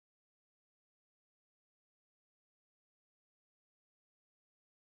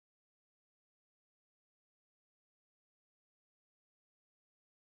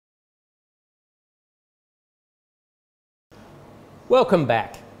Welcome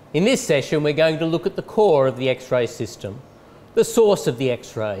back. In this session we're going to look at the core of the X-ray system, the source of the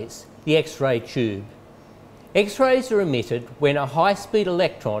X-rays, the X-ray tube. X-rays are emitted when a high-speed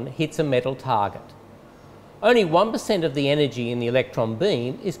electron hits a metal target. Only 1% of the energy in the electron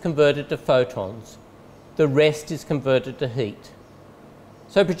beam is converted to photons. The rest is converted to heat.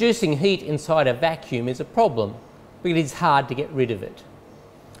 So producing heat inside a vacuum is a problem, but it is hard to get rid of it.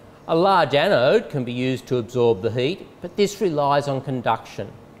 A large anode can be used to absorb the heat, but this relies on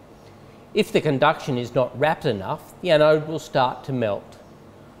conduction. If the conduction is not rapid enough, the anode will start to melt.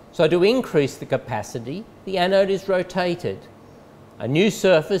 So to increase the capacity, the anode is rotated. A new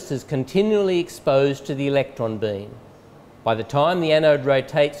surface is continually exposed to the electron beam. By the time the anode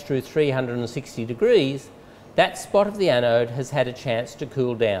rotates through 360 degrees, that spot of the anode has had a chance to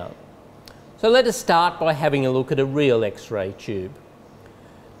cool down. So let us start by having a look at a real X-ray tube.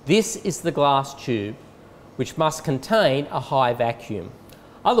 This is the glass tube, which must contain a high vacuum.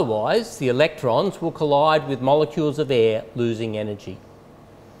 Otherwise, the electrons will collide with molecules of air, losing energy.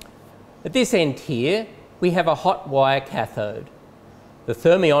 At this end here, we have a hot wire cathode. The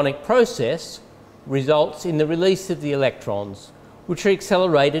thermionic process results in the release of the electrons, which are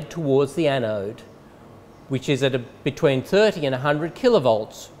accelerated towards the anode, which is at between 30 and 100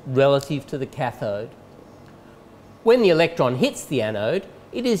 kilovolts relative to the cathode. When the electron hits the anode,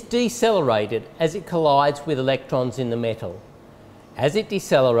 it is decelerated as it collides with electrons in the metal. As it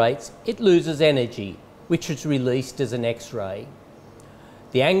decelerates, it loses energy, which is released as an X-ray.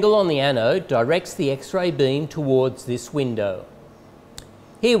 The angle on the anode directs the X-ray beam towards this window.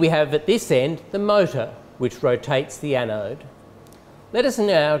 Here we have at this end the motor, which rotates the anode. Let us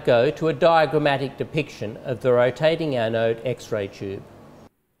now go to a diagrammatic depiction of the rotating anode X-ray tube.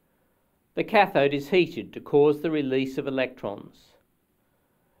 The cathode is heated to cause the release of electrons.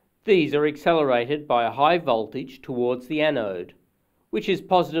 These are accelerated by a high voltage towards the anode, which is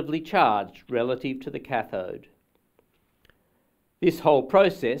positively charged relative to the cathode. This whole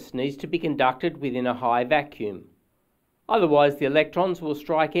process needs to be conducted within a high vacuum. Otherwise, the electrons will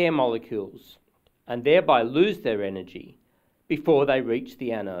strike air molecules and thereby lose their energy before they reach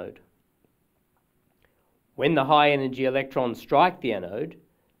the anode. When the high energy electrons strike the anode,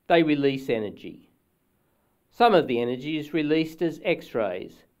 they release energy. Some of the energy is released as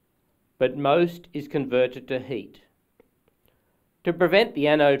X-rays, but most is converted to heat. To prevent the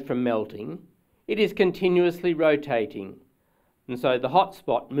anode from melting, it is continuously rotating, and so the hot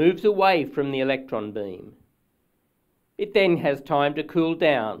spot moves away from the electron beam. It then has time to cool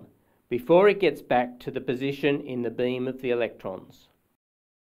down before it gets back to the position in the beam of the electrons.